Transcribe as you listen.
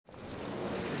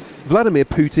Vladimir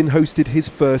Putin hosted his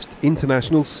first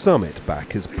international summit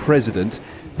back as president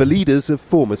for leaders of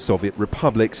former Soviet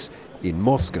republics in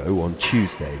Moscow on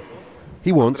Tuesday.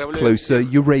 He wants closer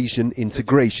Eurasian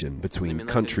integration between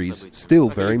countries still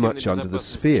very much under the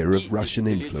sphere of Russian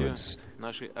influence.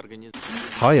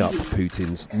 High up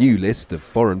Putin's new list of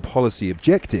foreign policy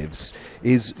objectives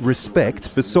is respect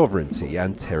for sovereignty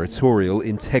and territorial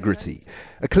integrity,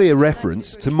 a clear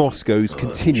reference to Moscow's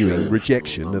continuing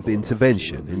rejection of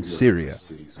intervention in Syria.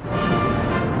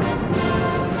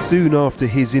 Soon after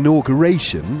his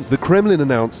inauguration, the Kremlin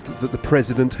announced that the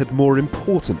president had more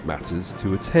important matters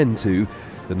to attend to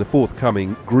than the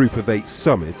forthcoming Group of 8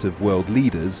 summit of world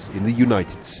leaders in the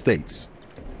United States.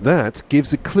 That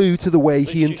gives a clue to the way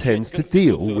he intends to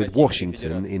deal with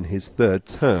Washington in his third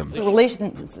term. The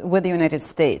relations with the United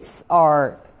States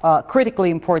are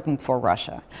critically important for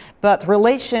Russia, but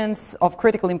relations of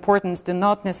critical importance do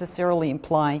not necessarily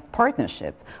imply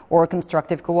partnership or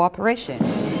constructive cooperation.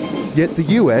 Yet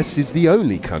the US is the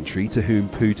only country to whom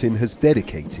Putin has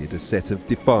dedicated a set of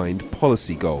defined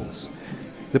policy goals.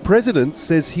 The president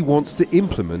says he wants to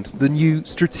implement the new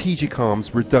Strategic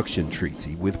Arms Reduction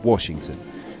Treaty with Washington,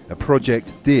 a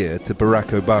project dear to Barack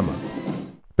Obama.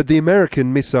 But the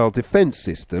American missile defense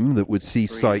system that would see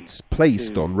sights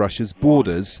placed on Russia's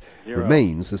borders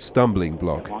remains a stumbling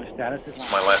block. My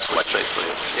last election,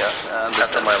 yeah.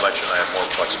 After my election, I have more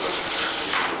flexibility.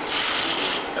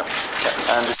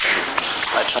 I understand.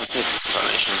 I transmit this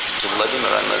information to Vladimir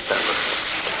and understand.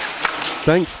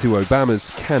 Thanks to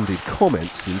Obama's candid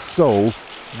comments in Seoul,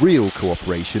 real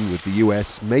cooperation with the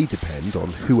US may depend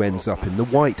on who ends up in the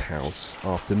White House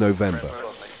after November.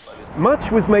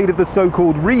 Much was made of the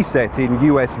so-called reset in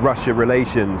US-Russia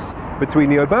relations between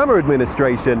the Obama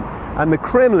administration and the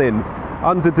Kremlin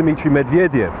under Dmitry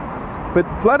Medvedev. But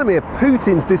Vladimir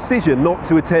Putin's decision not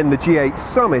to attend the G8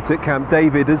 summit at Camp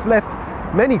David has left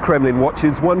many Kremlin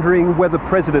watchers wondering whether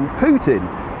President Putin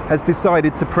has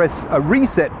decided to press a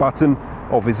reset button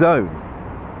of his own.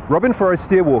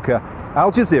 Forestier-Walker,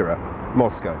 Al Jazeera,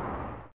 Moscow.